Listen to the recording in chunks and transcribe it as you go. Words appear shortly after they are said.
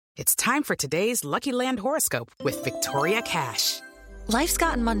It's time for today's Lucky Land horoscope with Victoria Cash. Life's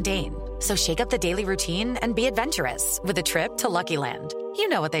gotten mundane, so shake up the daily routine and be adventurous with a trip to Lucky Land. You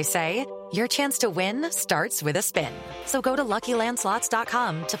know what they say, your chance to win starts with a spin. So go to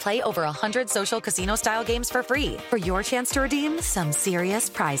LuckyLandSlots.com to play over 100 social casino-style games for free for your chance to redeem some serious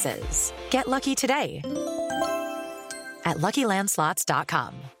prizes. Get lucky today at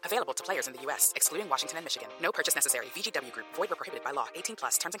LuckyLandSlots.com. Available to players in the U.S., excluding Washington and Michigan. No purchase necessary. VGW Group. Void where prohibited by law.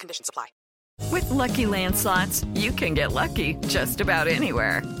 18+. Terms and conditions apply. With Lucky Land Slots, you can get lucky just about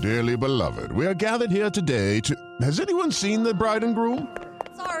anywhere. Dearly beloved, we are gathered here today to... Has anyone seen the bride and groom?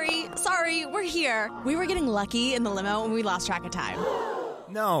 Sorry, we're here. We were getting lucky in the limo and we lost track of time.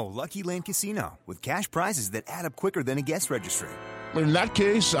 No, Lucky Land Casino, with cash prizes that add up quicker than a guest registry. In that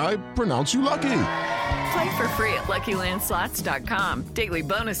case, I pronounce you lucky. Play for free at LuckyLandSlots.com. Daily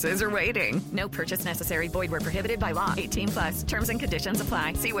bonuses are waiting. No purchase necessary. Void where prohibited by law. 18+. Terms and conditions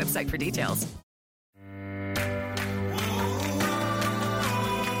apply. See website for details.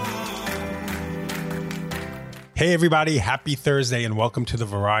 Hey everybody, happy Thursday and welcome to the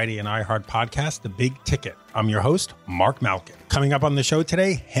Variety and iHeart podcast, The Big Ticket. I'm your host, Mark Malkin. Coming up on the show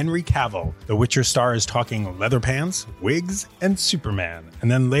today, Henry Cavill. The Witcher star is talking leather pants, wigs, and Superman. And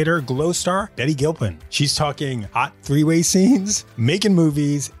then later, Glow star Betty Gilpin. She's talking hot three-way scenes, making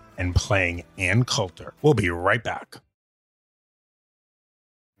movies, and playing Ann Coulter. We'll be right back.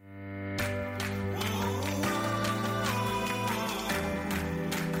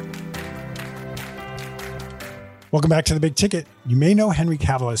 Welcome back to The Big Ticket. You may know Henry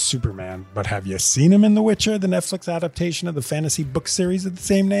Cavill as Superman, but have you seen him in The Witcher, the Netflix adaptation of the fantasy book series of the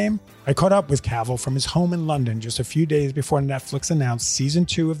same name? I caught up with Cavill from his home in London just a few days before Netflix announced season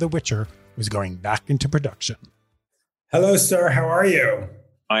 2 of The Witcher was going back into production. Hello, sir. How are you?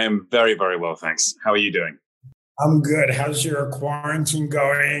 I am very, very well, thanks. How are you doing? I'm good. How's your quarantine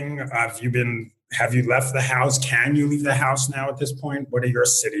going? Have you left the house? Can you leave the house now at this point? What are your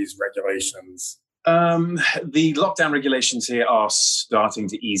city's regulations? The lockdown regulations here are starting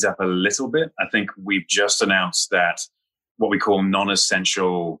to ease up a little bit. I think we've just announced that what we call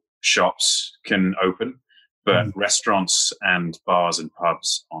non-essential shops can open, but restaurants and bars and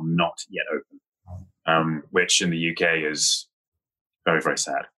pubs are not yet open, which in the UK is very, very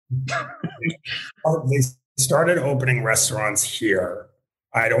sad. They started opening restaurants here.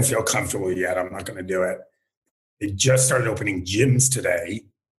 I don't feel comfortable yet. I'm not going to do it. They just started opening gyms today.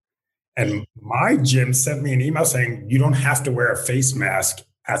 And my gym sent me an email saying, you don't have to wear a face mask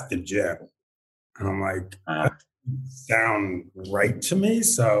at the gym. And I'm like, that doesn't sound right to me.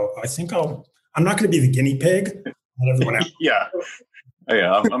 So I think I'm not going to be the guinea pig. Everyone else. Yeah.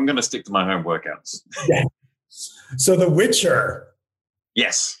 I'm going to stick to my home workouts. Yeah. So The Witcher.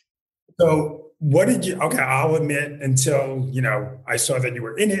 Yes. So what did you, okay, I'll admit until, I saw that you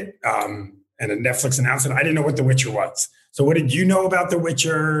were in it and Netflix announced it, I didn't know what The Witcher was. So what did you know about The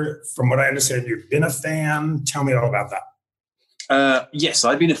Witcher? From what I understand, you've been a fan. Tell me all about that. Yes,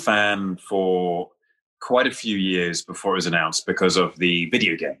 I've been a fan for quite a few years before it was announced because of the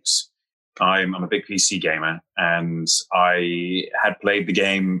video games. I'm a big PC gamer, and I had played the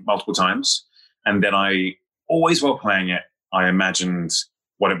game multiple times. And then always while playing it, I imagined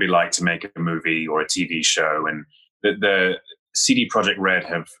what it'd be like to make a movie or a TV show. And the CD Projekt Red,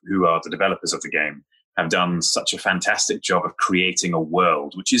 who are the developers of the game, have done such a fantastic job of creating a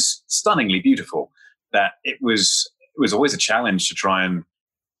world, which is stunningly beautiful, that it was always a challenge to try and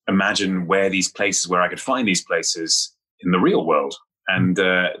imagine where I could find these places in the real world. And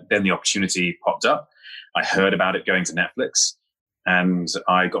then the opportunity popped up. I heard about it going to Netflix, and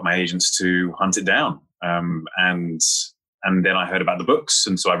I got my agents to hunt it down. And then I heard about the books,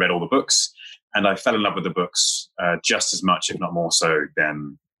 and so I read all the books, and I fell in love with the books just as much, if not more so,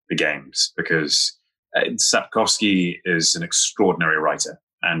 than the games, because Sapkowski is an extraordinary writer,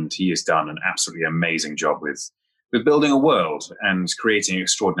 and he has done an absolutely amazing job with building a world and creating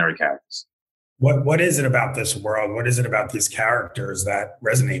extraordinary characters. What is it about this world? What is it about these characters that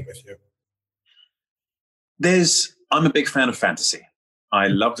resonate with you? I'm a big fan of fantasy. I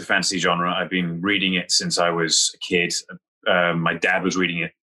love the fantasy genre. I've been reading it since I was a kid. My dad was reading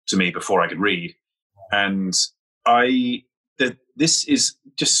it to me before I could read. And this is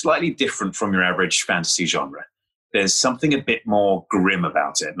just slightly different from your average fantasy genre. There's something a bit more grim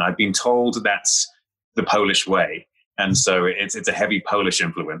about it. And I've been told that's the Polish way. And so it's a heavy Polish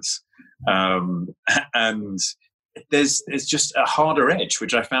influence. And there's just a harder edge,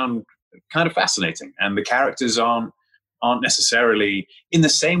 which I found kind of fascinating. And the characters aren't necessarily in the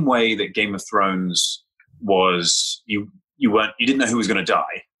same way that Game of Thrones was. You didn't know who was going to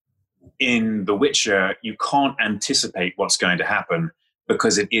die. In The Witcher, you can't anticipate what's going to happen,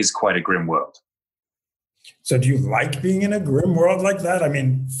 because it is quite a grim world. So do you like being in a grim world like that? I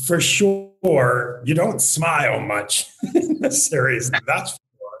mean, for sure, you don't smile much in the series. That's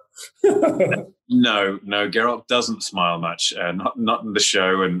for sure. No, Geralt doesn't smile much. Not in the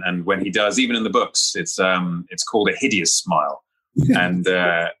show, and when he does, even in the books, it's called a hideous smile. And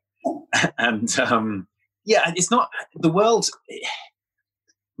yeah, it's not the world. I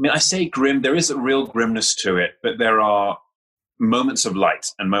mean, I say grim. There is a real grimness to it, but there are moments of light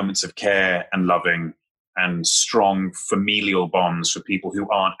and moments of care and loving and strong familial bonds for people who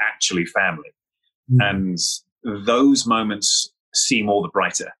aren't actually family. And those moments seem all the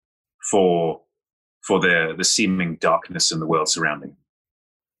brighter for the seeming darkness in the world surrounding.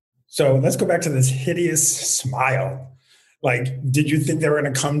 So let's go back to this hideous smile. Like, did you think they were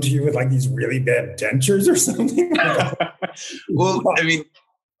going to come to you with like these really bad dentures or something? Well, I mean,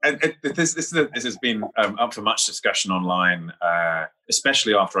 this has been up for much discussion online,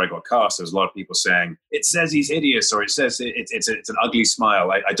 especially after I got cast. There was a lot of people saying, it says he's hideous, or it says it's an ugly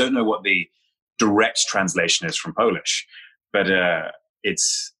smile. I don't know what the direct translation is from Polish, but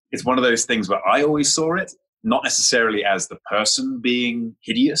it's one of those things where I always saw it, not necessarily as the person being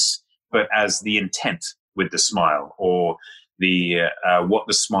hideous, but as the intent with the smile, or the what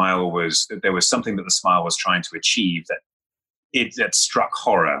the smile was. There was something that the smile was trying to achieve that struck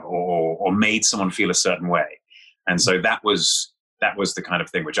horror or made someone feel a certain way. And so that was the kind of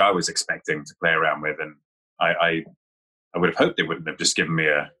thing which I was expecting to play around with. And I would have hoped they wouldn't have just given me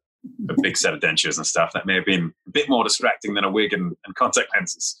a big set of dentures and stuff. That may have been a bit more distracting than a wig and contact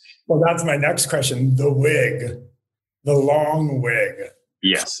lenses. Well, that's my next question. The wig, the long wig.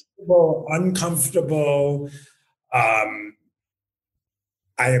 Yes. Uncomfortable. I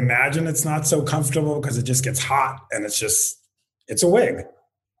imagine it's not so comfortable because it just gets hot and it's a wig.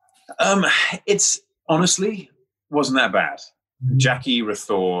 It's honestly wasn't that bad. Jackie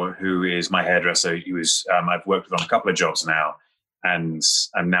Rathor, who is my hairdresser, I've worked with on a couple of jobs now, and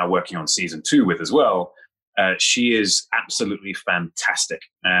I'm now working on season 2 with as well. She is absolutely fantastic.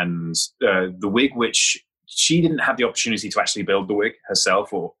 And the wig, which she didn't have the opportunity to actually build the wig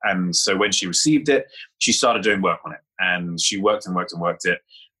herself, and so when she received it, she started doing work on it, and she worked and worked and worked it.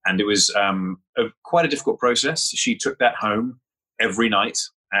 And it was quite a difficult process. She took that home every night,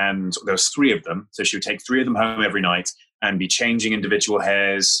 and there was 3 of them. So she would take 3 of them home every night and be changing individual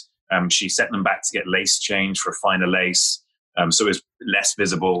hairs. She sent them back to get lace change for finer lace, so it was less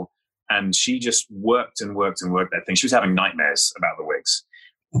visible. And she just worked and worked and worked that thing. She was having nightmares about the wigs.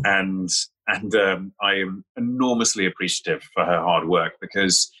 And I am enormously appreciative for her hard work,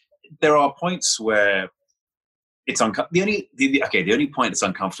 because there are points where it's the only point that's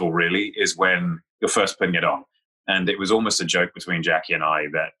uncomfortable really is when you're first putting it on. And it was almost a joke between Jackie and I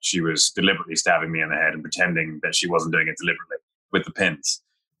that she was deliberately stabbing me in the head and pretending that she wasn't doing it deliberately with the pins.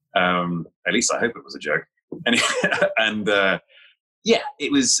 At least I hope it was a joke. And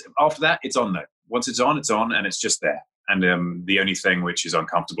it was, after that, it's on though. Once it's on, and it's just there. And the only thing which is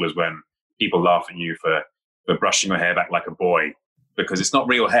uncomfortable is when people laugh at you for brushing your hair back like a boy, because it's not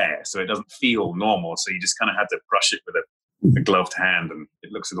real hair, so it doesn't feel normal. So you just kind of had to brush it with a gloved hand, and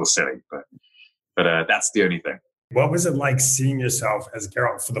it looks a little silly. But that's the only thing. What was it like seeing yourself as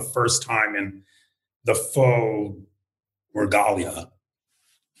Geralt for the first time in the full regalia?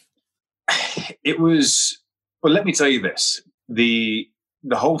 It was, well, let me tell you this. The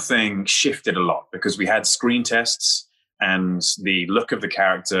whole thing shifted a lot because we had screen tests, and the look of the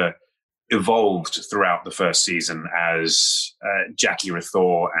character evolved throughout the first season as Jackie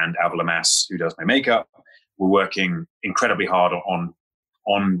Rathor and Avala Mass, who does my makeup, were working incredibly hard on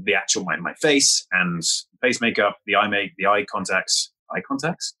the actual my face and face makeup, the eye contacts,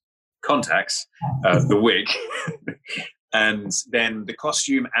 the wig, and then the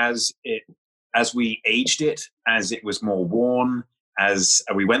costume as we aged it, as it was more worn, as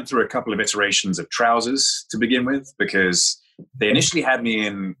we went through a couple of iterations of trousers to begin with, because they initially had me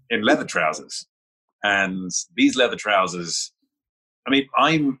in leather trousers, and these leather trousers, I mean,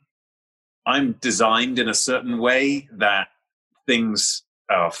 I'm designed in a certain way that things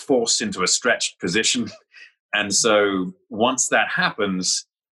are forced into a stretched position. And so once that happens,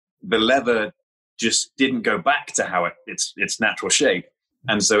 the leather just didn't go back to how its natural shape.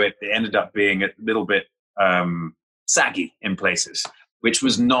 And so it ended up being a little bit saggy in places, which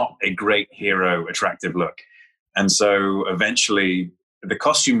was not a great hero attractive look. And so eventually the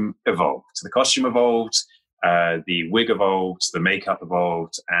costume evolved. The wig evolved, the makeup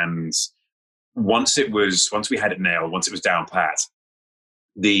evolved. And once we had it nailed, once it was down pat,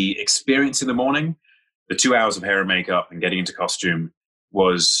 the experience in the morning, the 2 hours of hair and makeup and getting into costume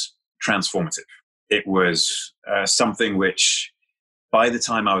was transformative. It was something which by the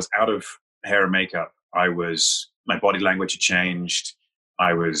time I was out of hair and makeup, my body language had changed.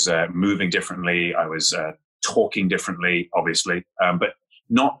 I was moving differently. I was talking differently, obviously, but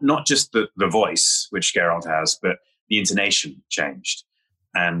not just the voice, which Geralt has, but the intonation changed.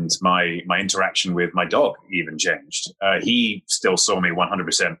 And my interaction with my dog even changed. He still saw me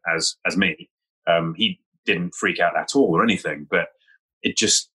 100% as me. He didn't freak out at all or anything, but it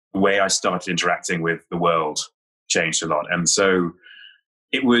just, the way I started interacting with the world changed a lot. And so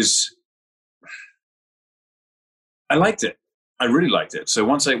I liked it. I really liked it. So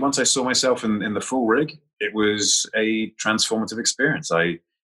once I saw myself in the full rig, it was a transformative experience. I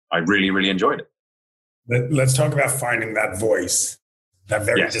really, really enjoyed it. Let's talk about finding that voice, that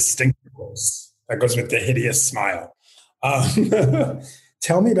very distinct voice that goes with the hideous smile.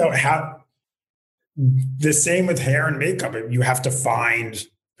 Tell me about how, the same with hair and makeup, you have to find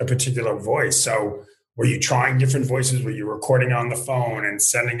a particular voice. So were you trying different voices? Were you recording on the phone and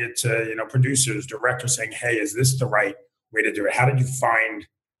sending it to, producers, directors, saying, hey, is this the right way to do it? How did you find,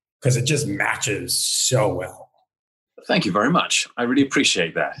 because it just matches so well. Thank you very much. I really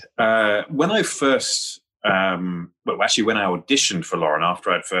appreciate that. When I first, when I auditioned for Lauren,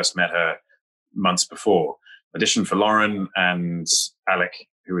 after I'd first met her months before, auditioned for Lauren and Alec,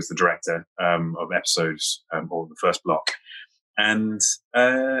 who was the director of episodes or the first block. And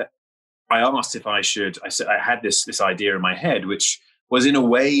I asked if I said I had this idea in my head, which was in a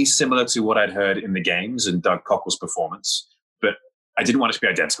way similar to what I'd heard in the games and Doug Cockle's performance, but I didn't want it to be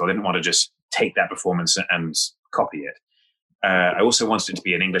identical. I didn't want to just take that performance and copy it. I also wanted it to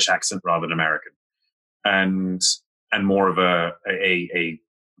be an English accent rather than American, and more of a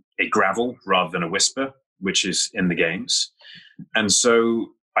gravel rather than a whisper, which is in the games. And so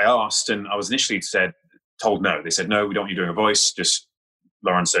I asked, and I was initially told no. They said, no, we don't want you doing a voice.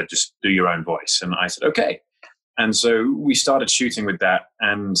 Lauren said, just do your own voice. And I said, okay. And so we started shooting with that,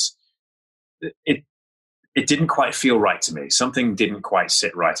 and it didn't quite feel right to me. Something didn't quite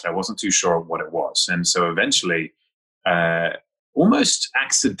sit right. I wasn't too sure what it was. And so eventually, almost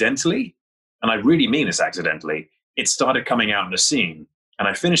accidentally, and I really mean this accidentally, it started coming out in the scene. And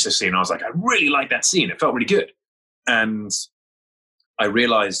I finished the scene, and I was like, I really like that scene. It felt really good. And I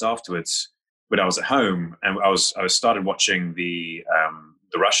realized afterwards, when I was at home, and I started watching the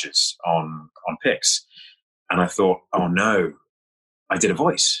rushes on Pix, and I thought, oh no, I did a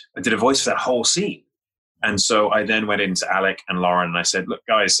voice. I did a voice for that whole scene. And so I then went into Alec and Lauren, and I said, look,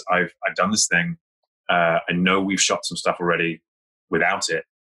 guys, I've done this thing. I know we've shot some stuff already without it,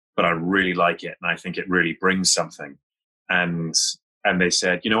 but I really like it, and I think it really brings something. And they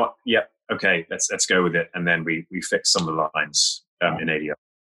said, you know what? Yep, okay, let's go with it. And then we fixed some of the lines in ADR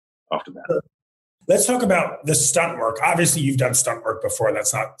after that. Let's talk about the stunt work. Obviously, you've done stunt work before.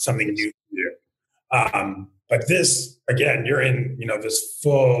 That's not something new to you. But this, again, you're in this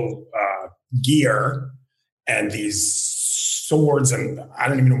full gear and these swords, and I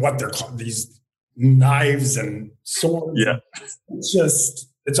don't even know what they're called, these knives and swords. Yeah.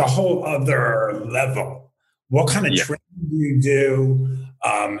 It's a whole other level. What kind of training do you do?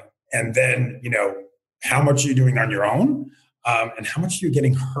 And then, how much are you doing on your own? And how much are you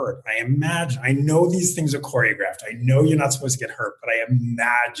getting hurt? I know these things are choreographed. I know you're not supposed to get hurt, but I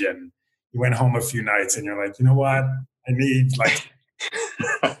imagine you went home a few nights and you're like, you know what? I need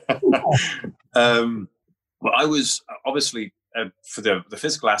well, I was obviously for the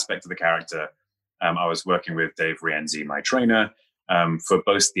physical aspect of the character. I was working with Dave Rienzi, my trainer, for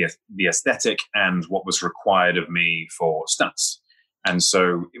both the aesthetic and what was required of me for stunts. And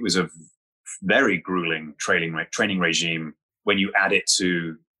so it was a very grueling training regime when you add it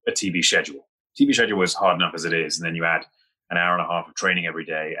to a TV schedule. TV schedule was hard enough as it is, and then you add an hour and a half of training every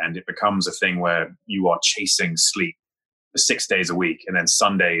day, and it becomes a thing where you are chasing sleep for 6 days a week, and then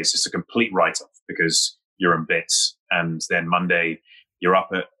Sunday is just a complete write-off because you're in bits, and then Monday you're up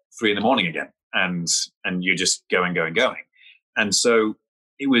at 3 a.m. again, and you're just going. And so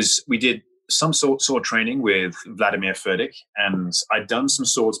we did some sword training with Vladimir Furdik, and I'd done some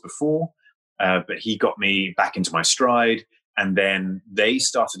swords before, but he got me back into my stride. And then they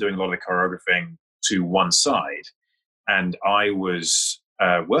started doing a lot of the choreographing to one side, and I was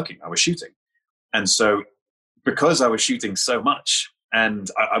working, I was shooting. And so because I was shooting so much, and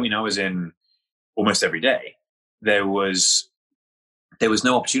I was in almost every day, there was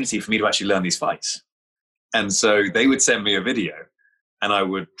no opportunity for me to actually learn these fights. And so they would send me a video, and I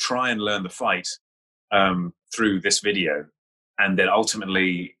would try and learn the fight through this video, and then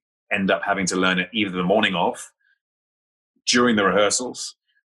ultimately end up having to learn it either the morning of, during the rehearsals,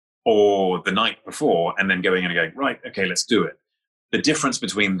 or the night before, and then going in and going, right, okay, let's do it. The difference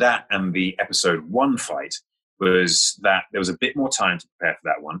between that and the episode 1 fight was that there was a bit more time to prepare for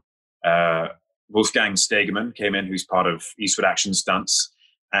that one. Wolfgang Stegemann came in, who's part of Eastwood Action Stunts,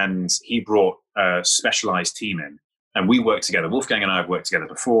 and he brought a specialized team in. And we worked together. Wolfgang and I have worked together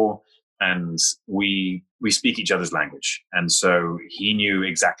before, and we speak each other's language. And so he knew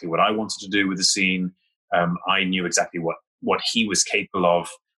exactly what I wanted to do with the scene. I knew exactly what he was capable of,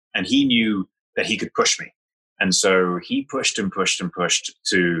 and he knew that he could push me. And so he pushed and pushed and pushed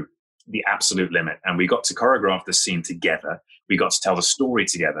to the absolute limit. And we got to choreograph the scene together. We got to tell the story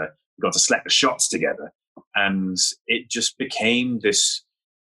together. We got to select the shots together. And it just became this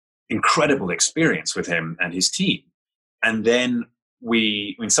incredible experience with him and his team. And then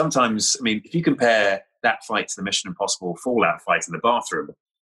sometimes, if you compare that fight to the Mission Impossible Fallout fight in the bathroom,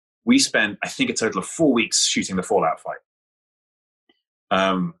 we spent, I think, a total of 4 weeks shooting the Fallout fight.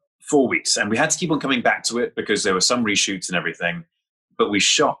 4 weeks. And we had to keep on coming back to it because there were some reshoots and everything. But we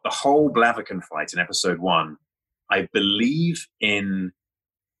shot the whole Blaviken fight in episode 1, I believe, in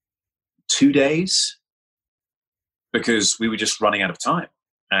 2 days, because we were just running out of time.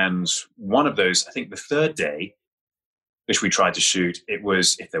 And one of those, I think the third day, which we tried to shoot, it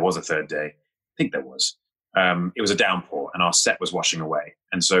was, if there was a third day, I think there was, it was a downpour and our set was washing away.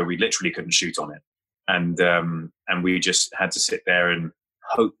 And so we literally couldn't shoot on it. And we just had to sit there and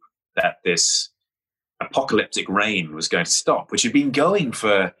hope that this apocalyptic rain was going to stop, which had been going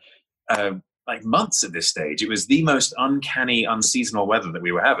for like months at this stage. It was the most uncanny, unseasonal weather that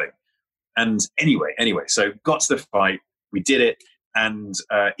we were having. And anyway, so got to the fight, we did it. And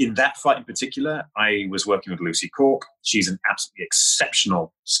in that fight in particular, I was working with Lucy Cork. She's an absolutely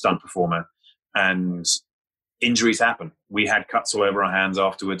exceptional stunt performer, and injuries happen. We had cuts all over our hands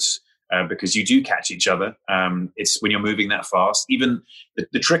afterwards because you do catch each other. It's when you're moving that fast. Even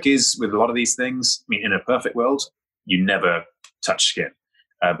the trick is with a lot of these things, in a perfect world, you never touch skin.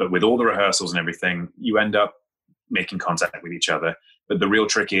 But with all the rehearsals and everything, you end up making contact with each other. But the real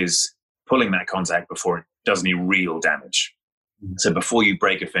trick is pulling that contact before it does any real damage. So before you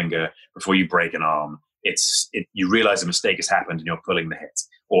break a finger, before you break an arm, you realize a mistake has happened and you're pulling the hit.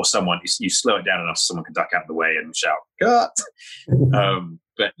 Or you slow it down enough so someone can duck out of the way and shout, "Cut!"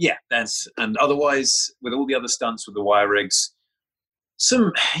 But yeah, and otherwise, with all the other stunts with the wire rigs,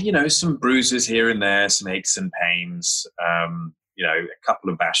 some bruises here and there, some aches and pains, a couple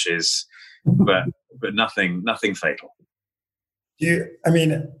of bashes, but nothing fatal.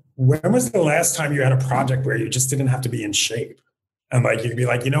 When was the last time you had a project where you just didn't have to be in shape? And you'd be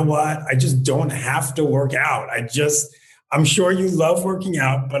like, you know what? I just don't have to work out. I'm sure you love working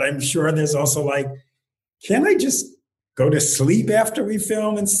out, but I'm sure there's also can I just go to sleep after we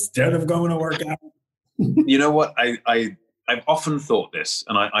film instead of going to work out? You know what? I've often thought this,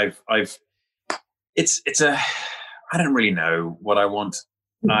 and I don't really know what I want.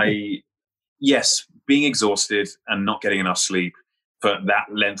 Yes, being exhausted and not getting enough sleep for that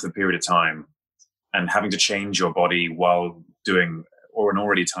length of period of time and having to change your body while doing an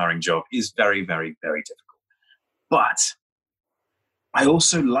already tiring job is very, very, very difficult. But I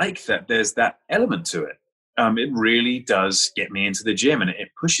also like that there's that element to it. It really does get me into the gym and it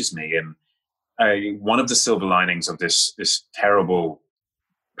pushes me. And one of the silver linings of this terrible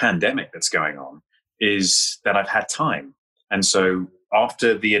pandemic that's going on is that I've had time. And so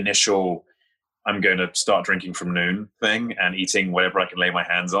after the initial I'm going to start drinking from noon thing and eating whatever I can lay my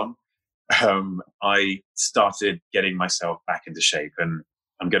hands on, I started getting myself back into shape. And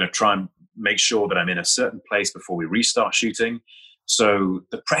I'm going to try and make sure that I'm in a certain place before we restart shooting. So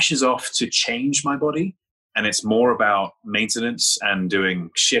the pressure's off to change my body. And it's more about maintenance and doing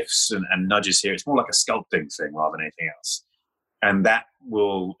shifts and nudges here. It's more like a sculpting thing rather than anything else. And that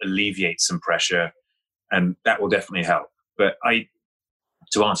will alleviate some pressure and that will definitely help. But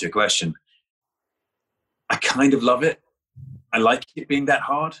to answer your question, I kind of love it. I like it being that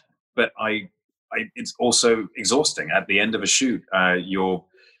hard, but it's also exhausting. At the end of a shoot, you're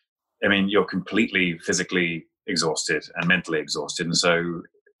completely physically exhausted and mentally exhausted. And so,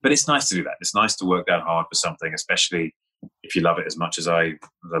 but it's nice to do that. It's nice to work that hard for something, especially if you love it as much as I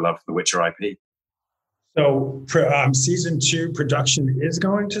love the Witcher IP. So season 2 production is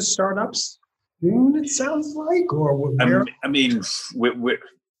going to start up soon, it sounds like? Or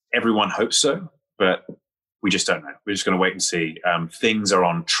everyone hopes so, but we just don't know. We're just going to wait and see. Things are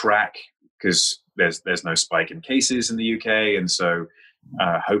on track because there's no spike in cases in the UK. And so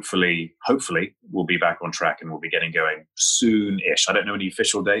hopefully we'll be back on track and we'll be getting going soon-ish. I don't know any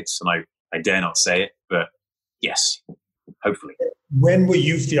official dates and I dare not say it, but yes, hopefully. When will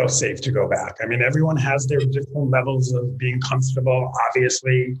you feel safe to go back? Everyone has their different levels of being comfortable.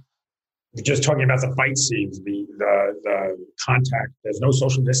 Obviously, we're just talking about the fight scenes, the contact. There's no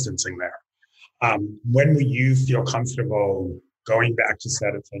social distancing there. When will you feel comfortable going back to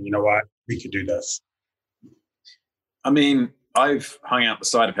set and saying, you know what, we could do this? I mean, I've hung out the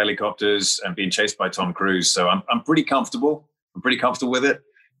side of helicopters and been chased by Tom Cruise, so I'm pretty comfortable. I'm pretty comfortable with it.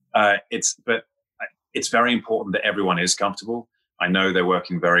 But it's very important that everyone is comfortable. I know they're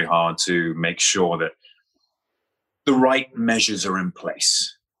working very hard to make sure that the right measures are in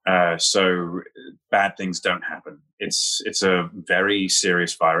place, so bad things don't happen. It's a very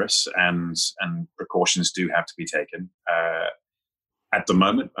serious virus, and precautions do have to be taken. At the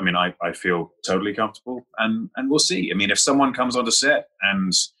moment, I mean, I feel totally comfortable, and we'll see. I mean, if someone comes onto set,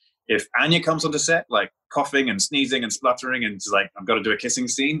 and if Anya comes onto set, like coughing and sneezing and spluttering, and it's like, I've got to do a kissing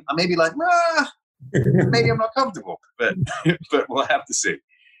scene, I may be like, maybe I'm not comfortable, but we'll have to see.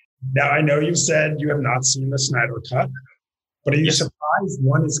 Now, I know you said you have not seen the Snyder Cut, but are you surprised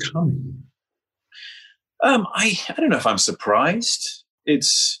one is coming? I don't know if I'm surprised. I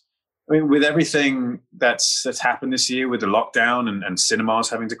mean, with everything that's happened this year, with the lockdown and cinemas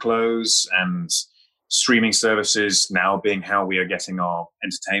having to close and streaming services now being how we are getting our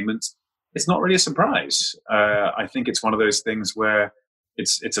entertainment, it's not really a surprise. I think it's one of those things where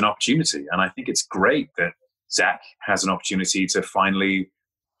it's an opportunity, and I think it's great that Zach has an opportunity to finally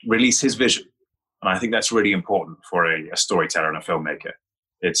release his vision, and I think that's really important for a storyteller and a filmmaker.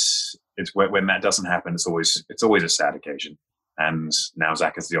 It's when that doesn't happen, it's always a sad occasion. And now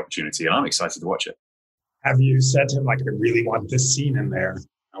Zach has the opportunity, and I'm excited to watch it. Have you said to him, like, I really want this scene in there?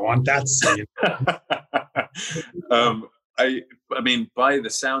 I want that scene. I mean, by the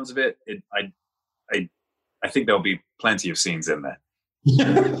sounds of it, I think there'll be plenty of scenes in there.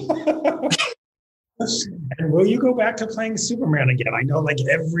 And will you go back to playing Superman again? I know, like,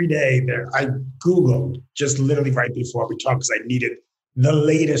 every day I Googled just literally right before we talked because I needed the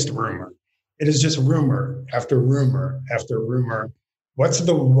latest rumor. It is just rumor after rumor after rumor. What's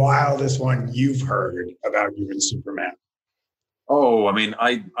the wildest one you've heard about you and Superman? Oh, I mean,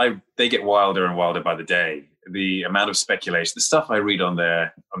 they get wilder and wilder by the day. The amount of speculation, the stuff I read on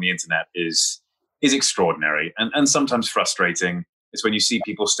the internet is extraordinary and sometimes frustrating. It's when you see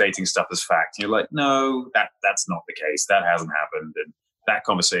people stating stuff as fact, and you're like, no, that's not the case. That hasn't happened, and that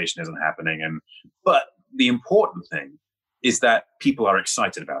conversation isn't happening. But the important thing is that people are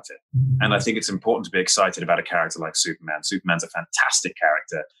excited about it. And I think it's important to be excited about a character like Superman. Superman's a fantastic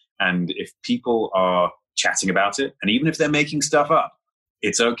character. And if people are chatting about it, and even if they're making stuff up,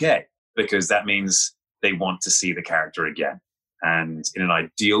 it's okay, because that means they want to see the character again. And in an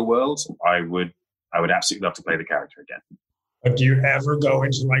ideal world, I would absolutely love to play the character again. But do you ever go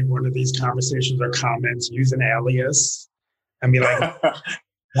into like one of these conversations or comments, use an alias, and be like,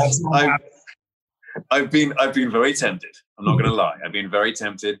 that's not happening? I've been very tempted. I'm not going to lie. I've been very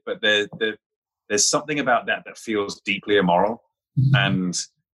tempted, but there's something about that feels deeply immoral. And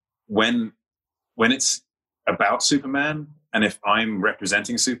when it's about Superman, and if I'm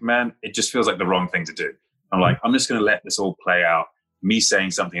representing Superman, it just feels like the wrong thing to do. I'm like, I'm just going to let this all play out. Me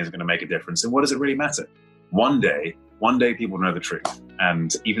saying something isn't going to make a difference. And what does it really matter? One day people know the truth.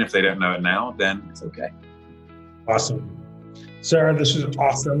 And even if they don't know it now, then it's okay. Awesome. Sarah, this was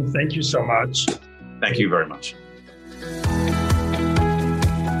awesome. Thank you so much. Thank you very much.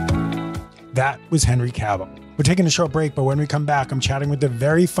 That was Henry Cavill. We're taking a short break, but when we come back, I'm chatting with the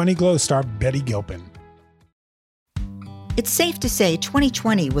very funny Glow star, Betty Gilpin. It's safe to say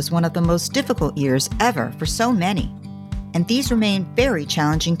 2020 was one of the most difficult years ever for so many, and these remain very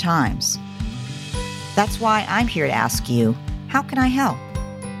challenging times. That's why I'm here to ask you, how can I help?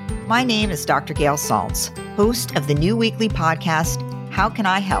 My name is Dr. Gail Saltz, host of the new weekly podcast, How Can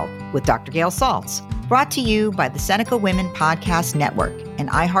I Help? With Dr. Gail Saltz, brought to you by the Seneca Women Podcast Network and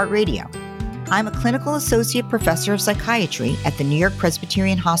iHeartRadio. I'm a clinical associate professor of psychiatry at the New York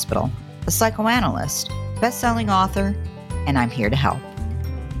Presbyterian Hospital, a psychoanalyst, best-selling author, and I'm here to help.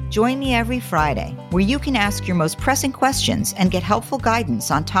 Join me every Friday, where you can ask your most pressing questions and get helpful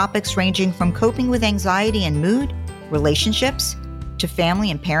guidance on topics ranging from coping with anxiety and mood, relationships, to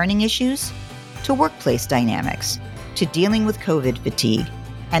family and parenting issues, to workplace dynamics, to dealing with COVID fatigue,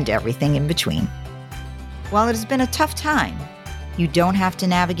 and everything in between. While it has been a tough time, you don't have to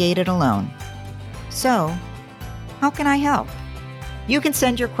navigate it alone. So, how can I help? You can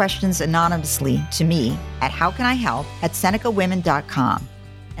send your questions anonymously to me at howcanihelp@senecawomen.com,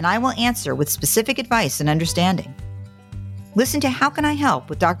 and I will answer with specific advice and understanding. Listen to How Can I Help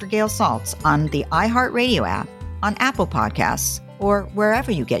with Dr. Gail Saltz on the iHeartRadio app, on Apple Podcasts, or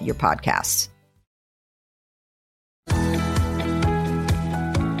wherever you get your podcasts.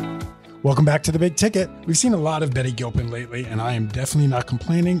 Welcome back to The Big Ticket. We've seen a lot of Betty Gilpin lately, and I am definitely not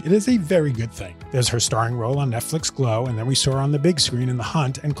complaining. It is a very good thing. There's her starring role on Netflix Glow, and then we saw her on the big screen in The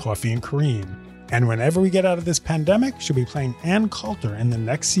Hunt and Coffee and Kareem. And whenever we get out of this pandemic, she'll be playing Ann Coulter in the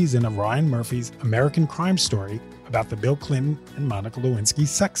next season of Ryan Murphy's American Crime Story about the Bill Clinton and Monica Lewinsky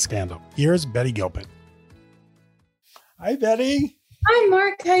sex scandal. Here's Betty Gilpin. Hi, Betty. Hi,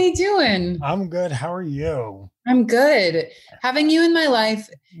 Mark. How you doing? I'm good. How are you? I'm good. Having you in my life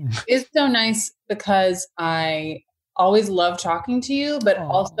is so nice because I always love talking to you, but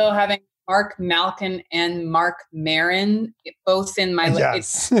also having Mark Malkin and Mark Marin both in my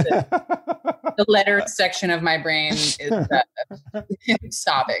yes. the letter section of my brain is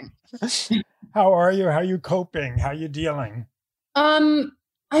sobbing. How are you? How are you coping? How are you dealing? I'm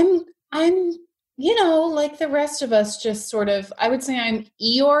like the rest of us, just sort of, I would say I'm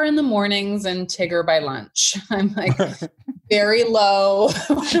Eeyore in the mornings and Tigger by lunch. I'm like very low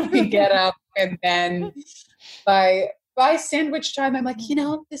when we get up, and then by sandwich time, I'm like,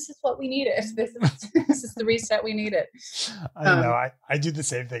 this is what we needed. This is the reset we needed. I know. I do the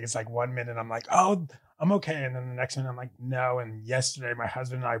same thing. It's like 1 minute I'm like, oh, I'm okay. And then the next minute I'm like, no. And yesterday my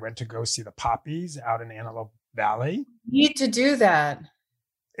husband and I went to go see the poppies out in Antelope Valley. You need to do that.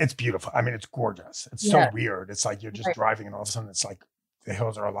 It's beautiful. I mean, it's gorgeous. It's so weird. It's like you're just driving and all of a sudden it's like the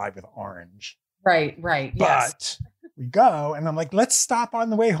hills are alive with orange. Right. But yes. We go and I'm like, let's stop on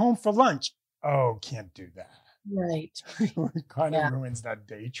the way home for lunch. Oh, can't do that. Right. It kind of ruins that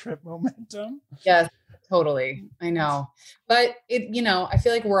day trip momentum. Yes, totally. I know. But I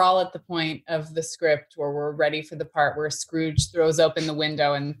feel like we're all at the point of the script where we're ready for the part where Scrooge throws open the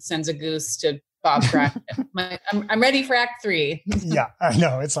window and sends a goose to Bob Cratchit. I'm ready for Act 3. Yeah, I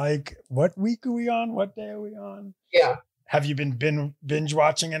know. It's like, what week are we on? What day are we on? Yeah. Have you been binge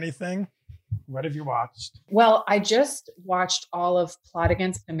watching anything? What have you watched? Well, I just watched all of Plot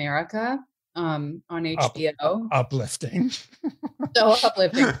Against America on HBO. Uplifting. So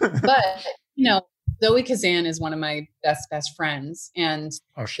uplifting. But, Zoe Kazan is one of my best friends. And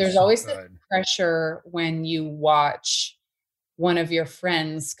there's always this pressure when you watch one of your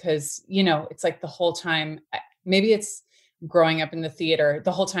friends, because, it's like the whole time, maybe it's growing up in the theater,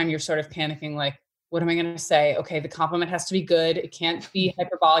 the whole time you're sort of panicking, like, what am I going to say? Okay, the compliment has to be good. It can't be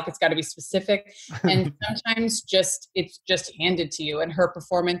hyperbolic. It's got to be specific. And sometimes it's just handed to you. And her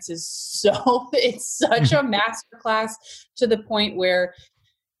performance is it's such a masterclass, to the point where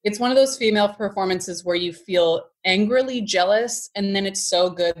it's one of those female performances where you feel angrily jealous, and then it's so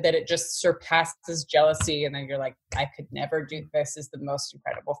good that it just surpasses jealousy. And then you're like, I could never do this. Is the most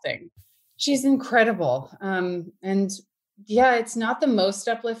incredible thing. She's incredible. And yeah, it's not the most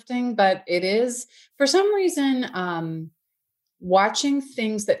uplifting, but it is, for some reason, watching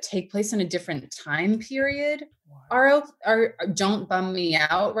things that take place in a different time period don't bum me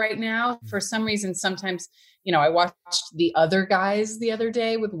out right now. For some reason, sometimes, I watched The Other Guys the other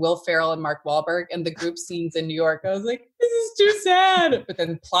day with Will Ferrell and Mark Wahlberg, and the group scenes in New York. I was like, this is too sad. But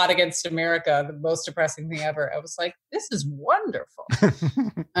then Plot Against America, the most depressing thing ever. I was like, this is wonderful.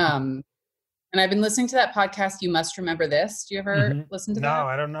 And I've been listening to that podcast, You Must Remember This. Do you ever listen to that? No,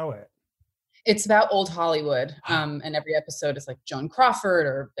 I don't know it. It's about old Hollywood. And every episode is like Joan Crawford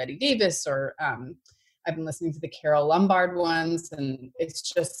or Betty Davis, or I've been listening to the Carole Lombard ones. And it's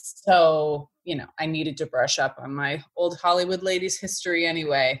just so, I needed to brush up on my old Hollywood ladies history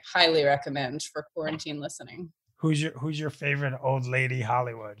anyway. Highly recommend for quarantine listening. Who's your favorite old lady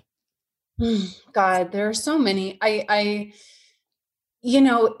Hollywood? God, there are so many.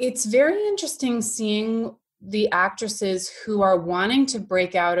 It's very interesting seeing the actresses who are wanting to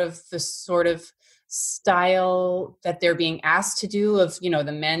break out of the sort of style that they're being asked to do of,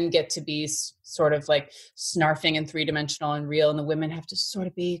 the men get to be sort of like snarfing and three-dimensional and real, and the women have to sort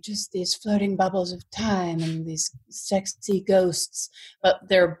of be just these floating bubbles of time and these sexy ghosts. But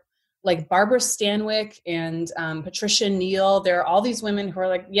they're like Barbara Stanwyck and Patricia Neal. There are all these women who are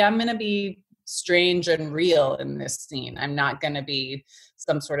like, yeah, I'm going to be strange and real in this scene. I'm not going to be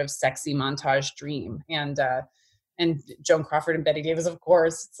some sort of sexy montage dream. And Joan Crawford and Betty Davis, of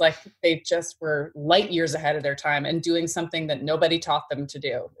course, it's like they just were light years ahead of their time and doing something that nobody taught them to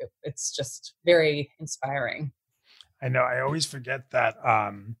do. It's just very inspiring. I know. I always forget that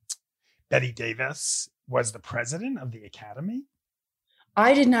Betty Davis was the president of the Academy.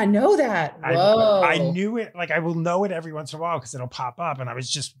 I did not know that. Whoa. I knew it. Like, I will know it every once in a while because it'll pop up. And I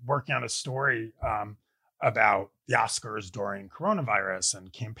was just working on a story about the Oscars during coronavirus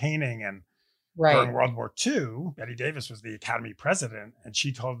and campaigning. And during World War II, Betty Davis was the Academy president. And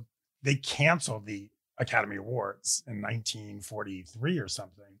they canceled the Academy Awards in 1943 or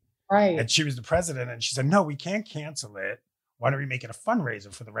something. Right. And she was the president. And she said, no, we can't cancel it. Why don't we make it a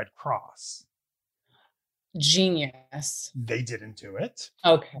fundraiser for the Red Cross? Genius. They didn't do it.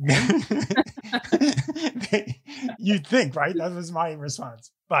 Okay. You'd think, right? That was my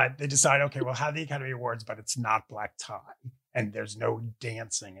response. But they decide, okay, we'll have the Academy Awards, but it's not black tie. And there's no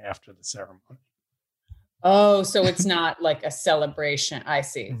dancing after the ceremony. Oh, so it's not like a celebration. I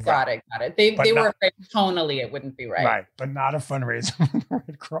see. Got it. They were afraid tonally it wouldn't be right. Right, but not a fundraiser for the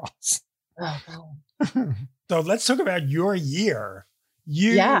Red Cross. Oh, God. So let's talk about your year.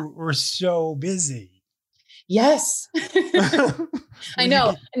 You were so busy. Yes. I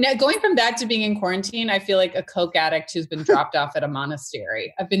know. Now, going from that to being in quarantine, I feel like a coke addict who's been dropped off at a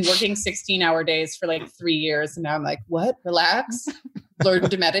monastery. I've been working 16-hour days for like 3 years. And now I'm like, what? Relax. Learn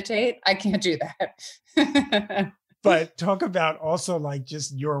to meditate. I can't do that. But talk about also like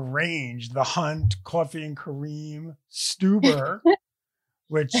just your range, The Hunt, Coffee and Kareem, Stuber,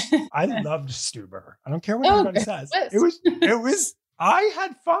 which I loved Stuber. I don't care what anybody says. It was, I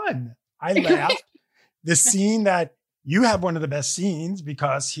had fun. I laughed. The scene that you have one of the best scenes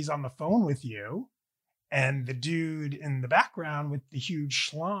because he's on the phone with you and the dude in the background with the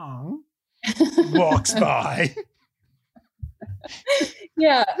huge schlong walks by.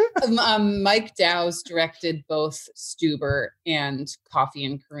 Yeah. Mike Dowse directed both Stuber and Coffee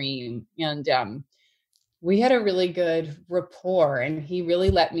and Kareem. And we had a really good rapport and he really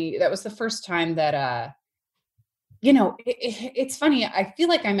let me, that was the first time that, it's funny. I feel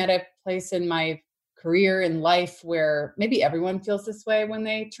like I'm at a place in my career in life where maybe everyone feels this way when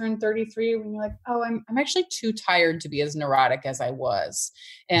they turn 33, when you're like, oh, I'm actually too tired to be as neurotic as I was.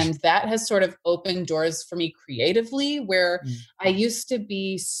 And that has sort of opened doors for me creatively, where I used to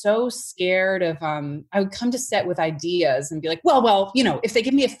be so scared of, I would come to set with ideas and be like, well, if they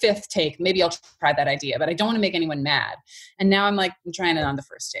give me a fifth take, maybe I'll try that idea, but I don't want to make anyone mad. And now I'm like, I'm trying it on the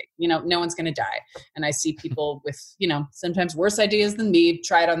first take, no one's going to die. And I see people with, sometimes worse ideas than me,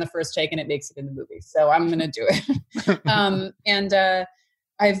 try it on the first take and it makes it in the movie. So I'm going to do it. And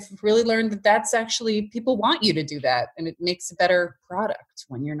I've really learned that that's actually, people want you to do that. And it makes a better product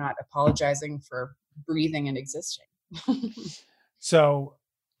when you're not apologizing for breathing and existing. So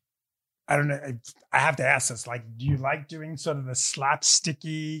I don't know. I have to ask this, like, do you like doing sort of the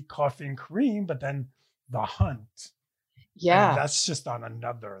slapsticky Coffee and Kareem, but then The Hunt? Yeah. That's just on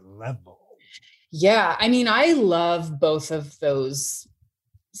another level. Yeah. I mean, I love both of those.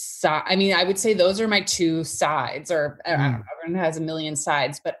 I would say those are my two sides, or I don't know, everyone has a million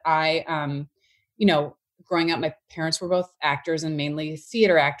sides, but I, growing up, my parents were both actors and mainly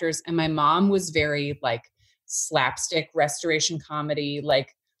theater actors. And my mom was very like slapstick restoration comedy,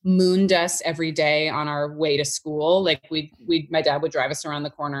 like mooned us every day on our way to school. Like my dad would drive us around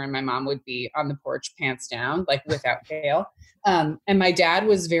the corner and my mom would be on the porch pants down, like without fail. And my dad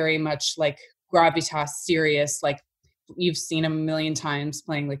was very much like gravitas serious, like you've seen him a million times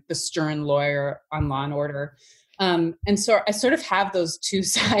playing like the stern lawyer on Law and Order. And so I sort of have those two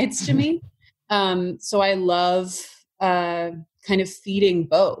sides to me. So I love kind of feeding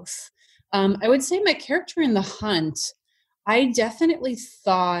both. I would say my character in The Hunt, I definitely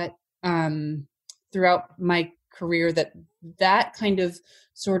thought throughout my career that kind of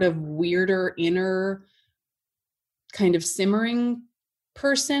sort of weirder inner kind of simmering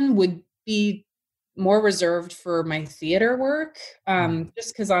person would be more reserved for my theater work. Just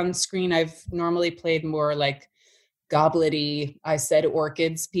because on screen I've normally played more like gobblety, I said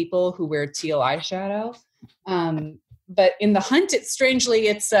orchids people who wear teal eyeshadow. But in The Hunt, it's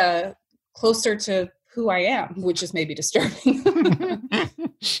closer to who I am, which is maybe disturbing.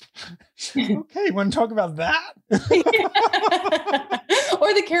 Okay, want to talk about that?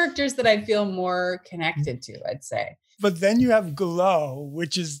 Or the characters that I feel more connected to, I'd say. But then you have Glow,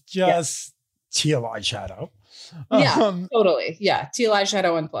 which is just teal eyeshadow. Yeah, totally. Yeah, teal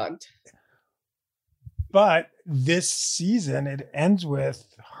eyeshadow unplugged. But this season, it ends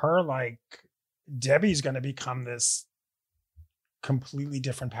with her like, Debbie's going to become this completely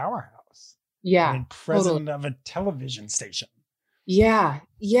different powerhouse. Yeah. President of a television station. Yeah.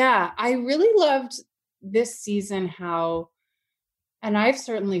 Yeah. I really loved this season how, and I've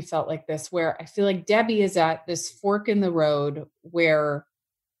certainly felt like this, where I feel like Debbie is at this fork in the road where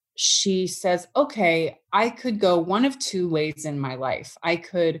she says, okay, I could go one of two ways in my life. I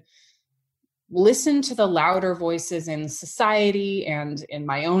could listen to the louder voices in society and in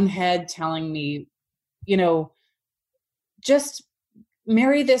my own head telling me, just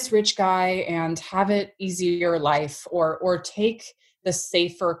marry this rich guy and have it easier life, or take the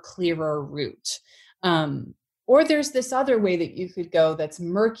safer, clearer route. Or there's this other way that you could go that's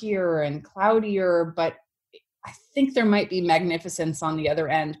murkier and cloudier, but I think there might be magnificence on the other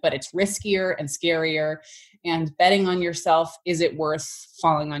end, but it's riskier and scarier, and betting on yourself, is it worth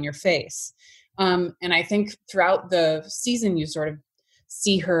falling on your face? And I think throughout the season, you sort of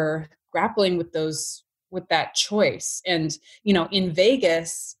see her grappling with those that choice. And, you know, in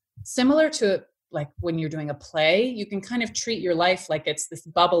Vegas, similar to like when you're doing a play, you can kind of treat your life like it's this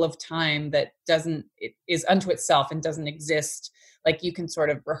bubble of time that it is unto itself and doesn't exist. Like you can sort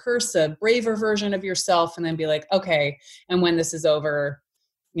of rehearse a braver version of yourself and then be like, okay, and when this is over,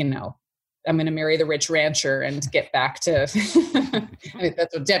 you know, I'm going to marry the rich rancher and get back to, I mean,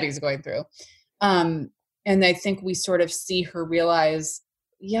 that's what Debbie's going through. And I think we sort of see her realize,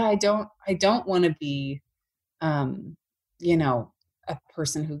 yeah, I don't want to be, you know, a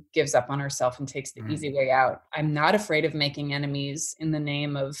person who gives up on herself and takes the easy way out. I'm not afraid of making enemies in the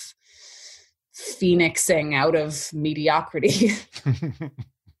name of phoenixing out of mediocrity.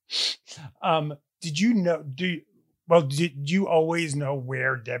 Did you always know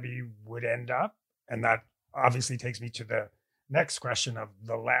where Debbie would end up? And that obviously takes me to the next question of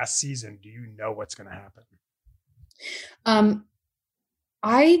the last season. Do you know what's going to happen?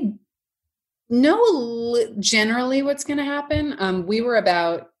 I know generally what's going to happen. We were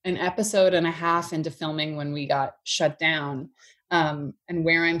about an episode and a half into filming when we got shut down. And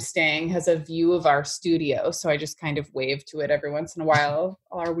where I'm staying has a view of our studio. So I just kind of wave to it every once in a while,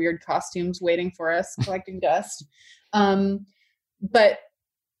 all our weird costumes waiting for us, collecting dust. But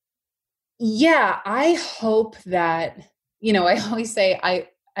yeah, I hope that, you know, I always say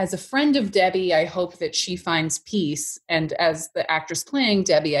as a friend of Debbie, I hope that she finds peace. And as the actress playing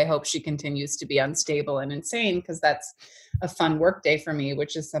Debbie, I hope she continues to be unstable and insane, because that's a fun work day for me,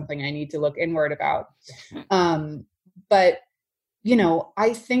 which is something I need to look inward about. But, you know,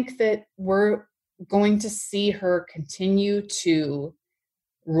 I think that we're going to see her continue to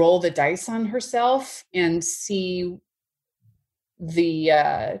roll the dice on herself and see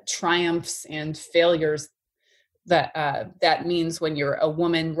the triumphs and failures that means when you're a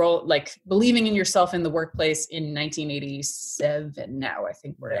woman, like believing in yourself in the workplace in 1987 now, I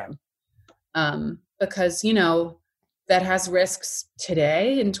think we're in. Because, you know, that has risks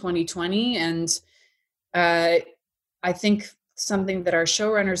today in 2020. And I think something that our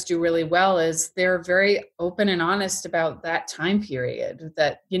showrunners do really well is they're very open and honest about that time period,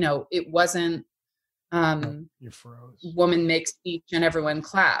 that, you know, it wasn't you froze. Woman makes speech and everyone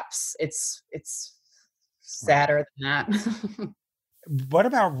claps. It's sadder than that. What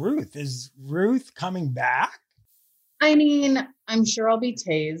about Ruth? Is Ruth coming back? I mean, I'm sure I'll be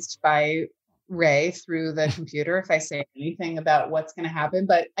tased by Ray through the computer if I say anything about what's going to happen.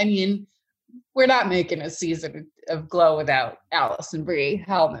 But I mean, we're not making a season of Glow without Allison Brie.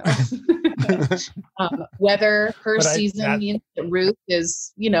 Hell no. Whether her season means that Ruth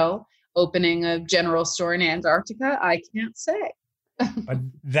is, you know, opening a general store in Antarctica, I can't say. But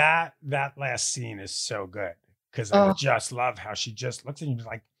that last scene is so good, because I just love how she just looks at you and is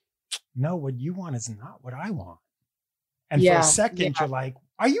like, no, what you want is not what I want. And for a second, you're like,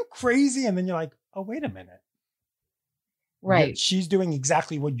 are you crazy? And then you're like, oh, wait a minute. Right. She's doing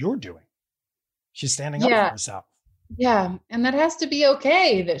exactly what you're doing. She's standing up for herself. Yeah. And that has to be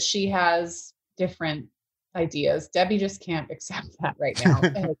okay that she has different ideas. Debbie just can't accept that right now.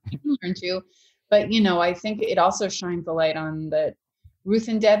 She can learn to. But, you know, I think it also shines the light on that Ruth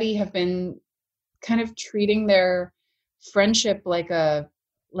and Debbie have been kind of treating their friendship like a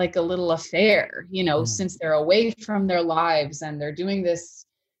little affair, you know, since they're away from their lives and they're doing this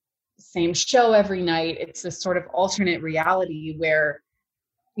same show every night. It's this sort of alternate reality where,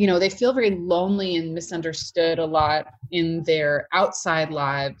 you know, they feel very lonely and misunderstood a lot in their outside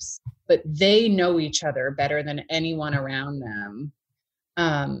lives, but they know each other better than anyone around them.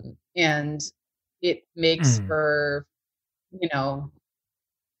 And it makes for, you know,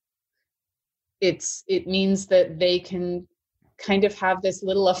 it means that they can kind of have this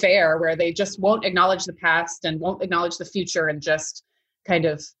little affair where they just won't acknowledge the past and won't acknowledge the future and just kind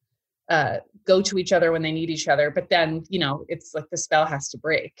of go to each other when they need each other. But then, you know, it's like the spell has to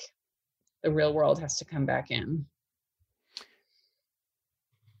break. The real world has to come back in.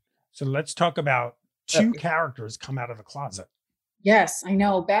 So let's talk about two characters come out of the closet. Yes, I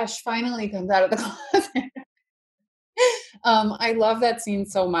know. Besh finally comes out of the closet. I love that scene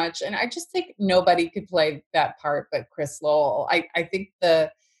so much. And I just think nobody could play that part but Chris Lowell. I think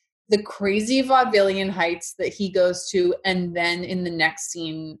the crazy vaudevillian heights that he goes to, and then in the next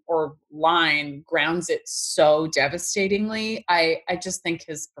scene or line grounds it so devastatingly. I just think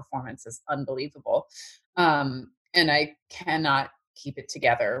his performance is unbelievable. And I cannot keep it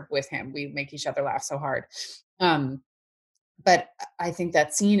together with him. We make each other laugh so hard. But I think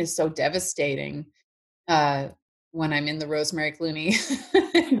that scene is so devastating. When I'm in the Rosemary Clooney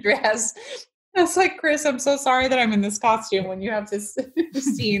dress, it's like, Chris, I'm so sorry that I'm in this costume. When you have this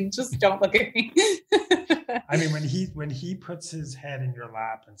scene, just don't look at me. I mean, when he puts his head in your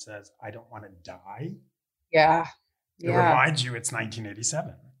lap and says, I don't want to die. Yeah. It reminds you it's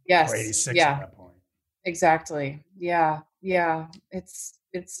 1987. Yes. Or 86 yeah. at that point. Exactly. Yeah. Yeah. It's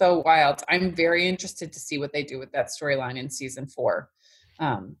so wild. I'm very interested to see what they do with that storyline in season 4.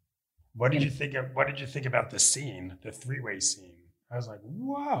 What did you think about the scene, the 3-way scene? I was like,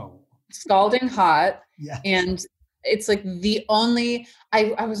 whoa. Scalding hot. Yes. And it's like the only,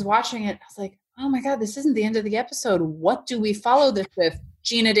 I was watching it. I was like, oh my God, this isn't the end of the episode. What do we follow this with?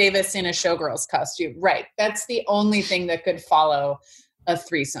 Geena Davis in a showgirl's costume. Right. That's the only thing that could follow a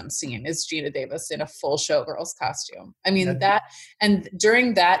threesome scene is Geena Davis in a full showgirl's costume. I mean, and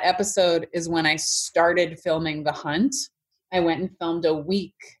during that episode is when I started filming The Hunt. I went and filmed a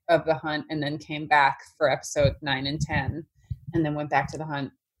week of The Hunt and then came back for episode 9 and 10 and then went back to The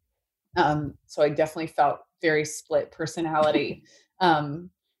Hunt. So I definitely felt very split personality.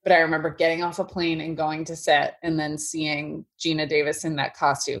 But I remember getting off a plane and going to set and then seeing Geena Davis in that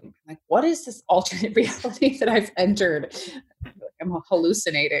costume. Like, what is this alternate reality that I've entered? I'm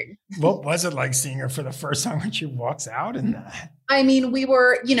hallucinating. What was it like seeing her for the first time when she walks out in that? I mean, we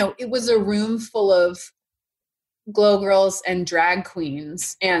were, it was a room full of glow girls and drag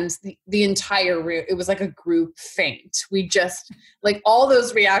queens, and the entire room, it was like a group faint. We just, like, all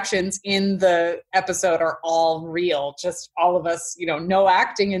those reactions in the episode are all real. Just all of us, no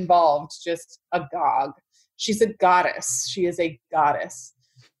acting involved, just agog. She's a goddess. She is a goddess.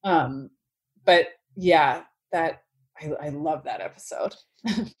 But yeah, I love that episode.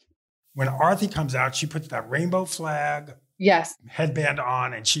 When Arthi comes out, she puts that rainbow flag headband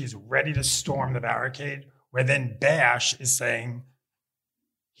on, and she's ready to storm the barricade, where then Bash is saying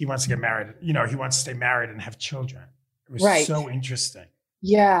he wants to get married. He wants to stay married and have children. It was so interesting.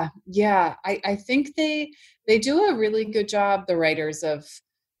 Yeah. Yeah. I think they do a really good job, the writers, of,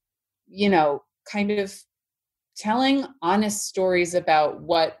 kind of telling honest stories about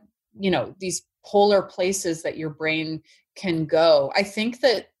what, these polar places that your brain can go. I think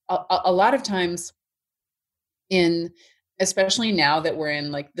that a lot of times especially now that we're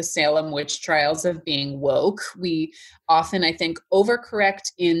in like the Salem witch trials of being woke, we often, I think,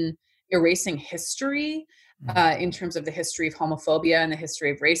 overcorrect in erasing history in terms of the history of homophobia and the history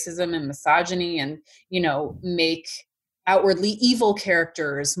of racism and misogyny, and, make outwardly evil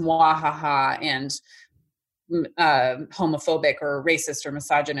characters mwahaha and homophobic or racist or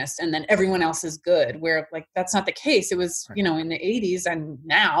misogynist, and then everyone else is good, where like that's not the case. It was in the 80s, and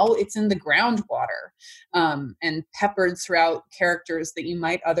now it's in the groundwater, and peppered throughout characters that you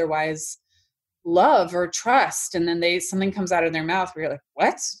might otherwise love or trust, and then something comes out of their mouth where you're like,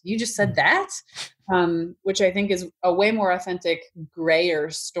 what? You just said that? Which I think is a way more authentic, grayer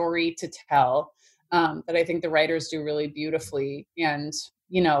story to tell, that I think the writers do really beautifully. And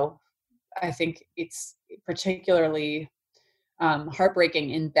I think it's particularly heartbreaking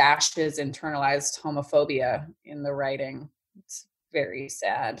in Bash's internalized homophobia in the writing. It's very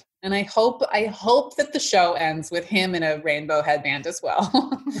sad. And I hope that the show ends with him in a rainbow headband as well.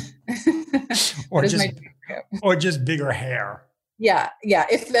 or just bigger hair. Yeah,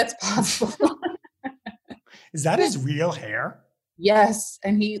 if that's possible. Is that his real hair? Yes,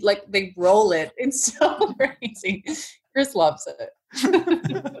 and they roll it. It's so crazy. Chris loves it.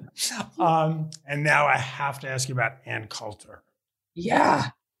 And now I have to ask you about Ann Coulter. Yeah,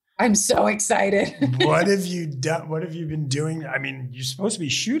 I'm so excited. What have you done? What have you been doing? I mean, you're supposed to be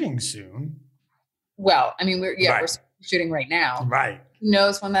shooting soon. Well, I mean, we're shooting right now. Right. Who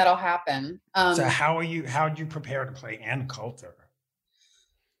knows when that'll happen? So how did you prepare to play Ann Coulter?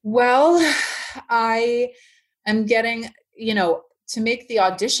 Well, I am getting, to make the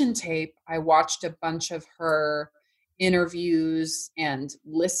audition tape, I watched a bunch of her interviews and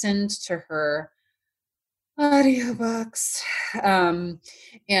listened to her audiobooks.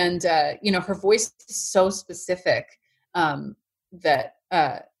 And her voice is so specific that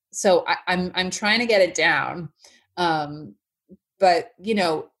so I'm trying to get it down. But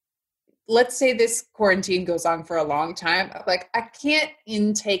let's say this quarantine goes on for a long time. Like, I can't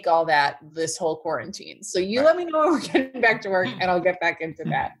intake all that this whole quarantine. So you let me know when we're getting back to work, and I'll get back into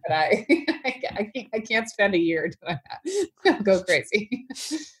that. But I can't spend a year doing that. I'll go crazy.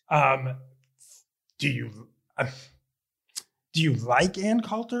 Do you like Ann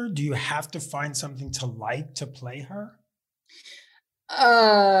Coulter? Do you have to find something to like to play her?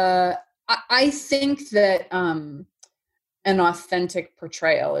 I think that an authentic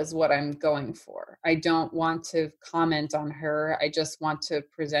portrayal is what I'm going for. I don't want to comment on her. I just want to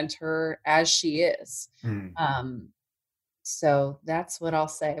present her as she is. So that's what I'll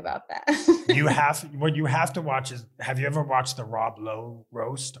say about that. What you have to watch is, have you ever watched the Rob Lowe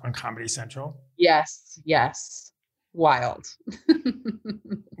roast on Comedy Central? Yes. Wild.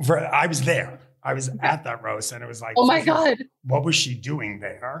 I was there. I was at that roast, and it was like, oh my God, what was she doing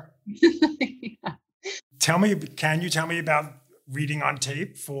there? Yeah. Can you tell me about reading on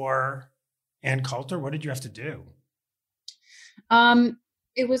tape for Ann Coulter? What did you have to do?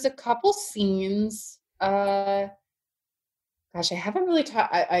 It was a couple scenes. Gosh, I haven't really taught.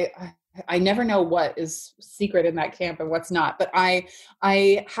 I never know what is secret in that camp and what's not. But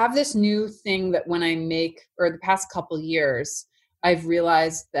I have this new thing that when I make, or the past couple years, I've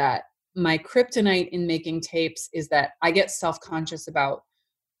realized that my kryptonite in making tapes is that I get self-conscious about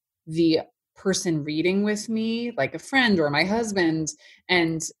the person reading with me, like a friend or my husband.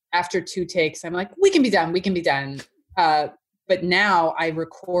 And after 2 takes, I'm like, we can be done. But now I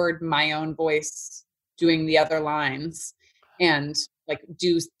record my own voice doing the other lines and like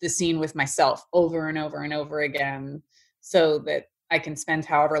do the scene with myself over and over and over again so that I can spend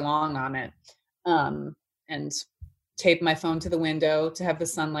however long on it. And tape my phone to the window to have the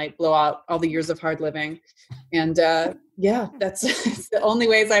sunlight blow out all the years of hard living. And that's it's the only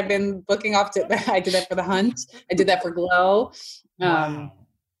ways I've been booking off to. I did that for The Hunt. I did that for Glow. Wow.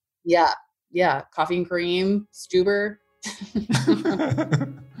 Yeah. Coffee and Cream, Stuber.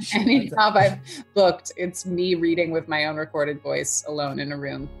 Any job I've booked, it's me reading with my own recorded voice alone in a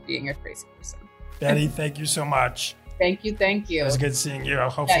room, being a crazy person. Betty, thank you so much. Thank you. It was good seeing you.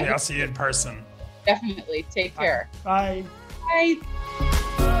 Hopefully I'll see you in person. Definitely. Take care. Bye. Bye.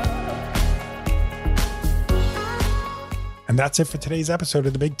 And that's it for today's episode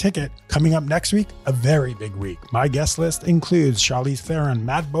of The Big Ticket. Coming up next week, a very big week. My guest list includes Charlize Theron,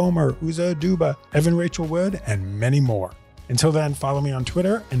 Matt Bomer, Uzo Aduba, Evan Rachel Wood, and many more. Until then, follow me on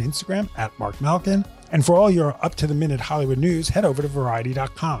Twitter and Instagram at Mark Malkin. And for all your up-to-the-minute Hollywood news, head over to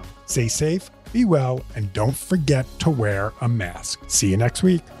Variety.com. Stay safe, be well, and don't forget to wear a mask. See you next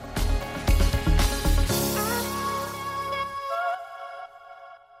week.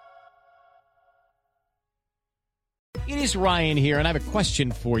 It is Ryan here, and I have a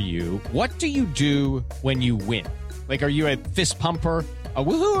question for you. What do you do when you win? Like, are you a fist pumper, a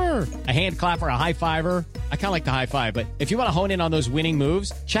woohooer, a hand clapper, a high fiver? I kind of like the high five, but if you want to hone in on those winning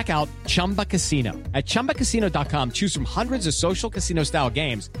moves, check out Chumba Casino. At ChumbaCasino.com, choose from hundreds of social casino-style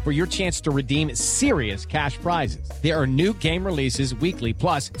games for your chance to redeem serious cash prizes. There are new game releases weekly,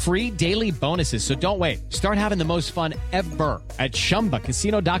 plus free daily bonuses. So don't wait. Start having the most fun ever at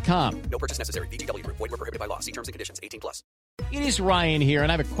ChumbaCasino.com. No purchase necessary. VGW Group. Void where prohibited by law. See terms and conditions. 18+. It is Ryan here,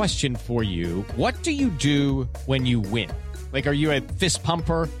 and I have a question for you. What do you do when you win? Like, are you a fist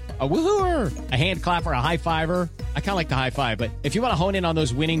pumper, a woohooer, a hand clapper, a high fiver? I kind of like the high five, but if you want to hone in on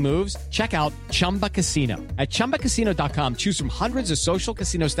those winning moves, check out Chumba Casino. At ChumbaCasino.com, choose from hundreds of social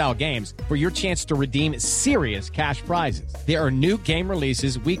casino-style games for your chance to redeem serious cash prizes. There are new game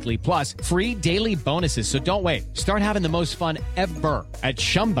releases weekly, plus free daily bonuses. So don't wait. Start having the most fun ever at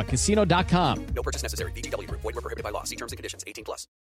ChumbaCasino.com. No purchase necessary. VGW Group. Void where prohibited by law. See terms and conditions. 18+.